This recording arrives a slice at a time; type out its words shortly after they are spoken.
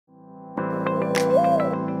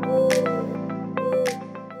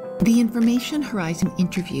The Information Horizon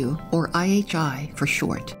Interview, or IHI for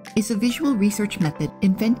short, is a visual research method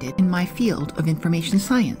invented in my field of information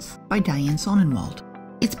science by Diane Sonnenwald.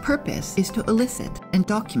 Its purpose is to elicit and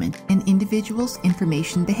document an individual's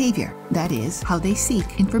information behavior, that is, how they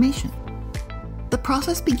seek information. The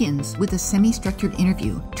process begins with a semi-structured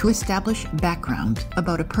interview to establish background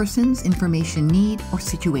about a person's information need or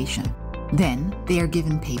situation. Then, they are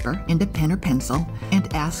given paper and a pen or pencil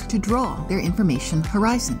and asked to draw their information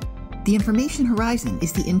horizon. The information horizon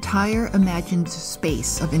is the entire imagined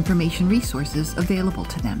space of information resources available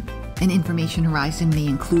to them. An information horizon may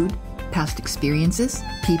include past experiences,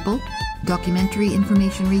 people, documentary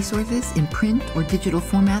information resources in print or digital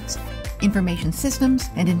formats, information systems,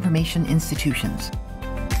 and information institutions.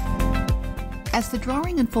 As the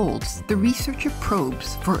drawing unfolds, the researcher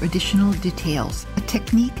probes for additional details, a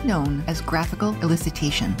technique known as graphical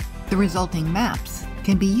elicitation. The resulting maps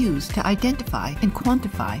can be used to identify and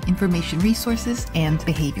quantify information resources and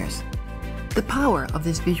behaviors. The power of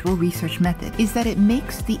this visual research method is that it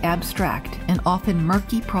makes the abstract and often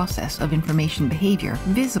murky process of information behavior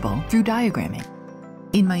visible through diagramming.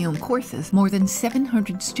 In my own courses, more than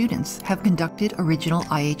 700 students have conducted original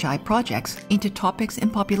IHI projects into topics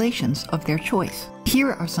and populations of their choice.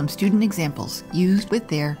 Here are some student examples used with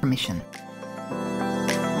their permission.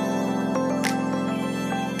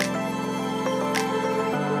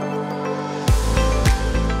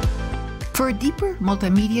 For a deeper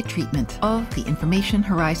multimedia treatment of the Information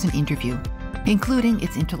Horizon interview, including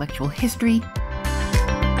its intellectual history,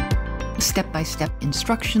 step-by-step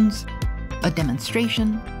instructions, a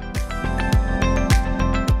demonstration,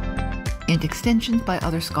 and extensions by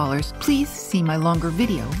other scholars, please see my longer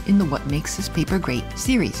video in the What Makes This Paper Great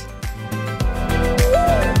series.